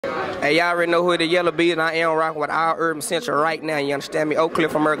Hey, y'all already know who the Yellow Bee, and I am rocking with our Urban Central right now. You understand me? Oak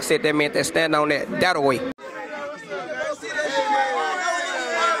Cliff America said that meant that stand on that away.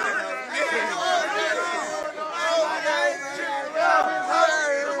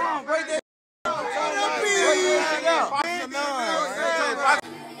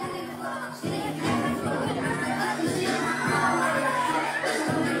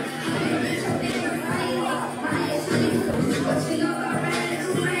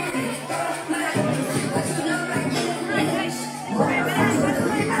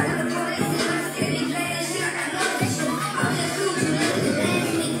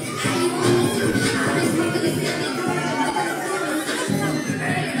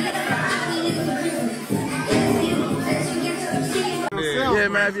 Yeah,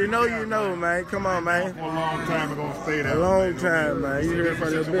 man, if you know, you know, man. Come on, man. For a long time, we're going to stay there. A long time, man. You heard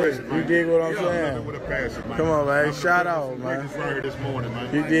from the bitch. You dig what I'm saying? With a passion, man. Come on, man. Shout out, man. This morning,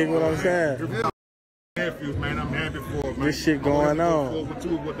 man. You dig what I'm saying? Nephews, man, I'm happy for it, man. This shit going on.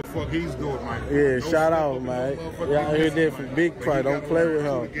 What the fuck he's doing, man. Yeah, shout out, man. Y'all hear that for big price. Don't play with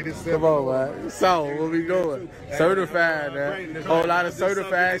him. Come on, man. So, where we going? Certified, man. Whole lot of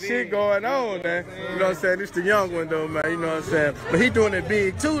certified shit going on, man. You know what I'm saying? This the young one, though, man. You know what I'm saying? But he doing it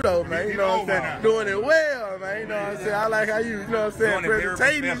big, too, though, man. You know what I'm saying? Doing it well, man. You know what I'm saying? I like how you know what I'm saying?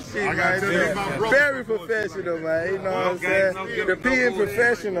 Presentating shit, man. Very professional, man. You know what I'm saying? The being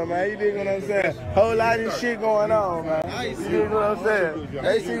professional, man. You dig what I'm saying? Whole lot of shit going on, man. You dig what I'm saying?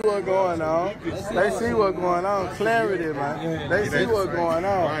 They see what's going on. They see what's going on. Clarity, man. They see what's going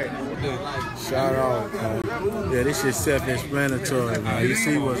on. Shout out, man. Yeah, this shit self-explanatory, man. You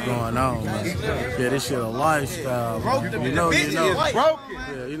see what's going on, man. Yeah, this shit a lifestyle, man. You know, you know.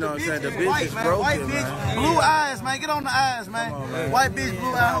 Yeah, you know what I'm saying? The bitch is broken, man. Blue eyes, man. Get on the eyes, man. White bitch,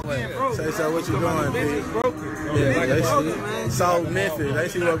 blue eyes. Say so, what you doing, bitch? Yeah, they see. South Memphis, they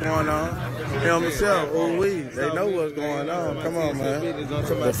see what's going on. Him himself, we, they know what's going on. Come on, man.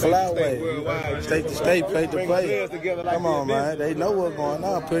 The flyway, state to state, plate to plate. Come on, man. They know what's going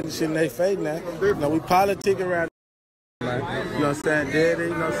on. Putting shit in their face now. You know, we politic around. Man. You know what I'm saying, daddy? You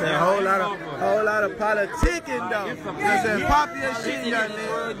know what I'm saying? Whole lot of politicking, though. You know what I'm saying? Pop your shit, young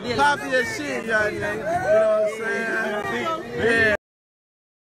nigga. Pop your shit, young nigga. You know what I'm saying? Yeah.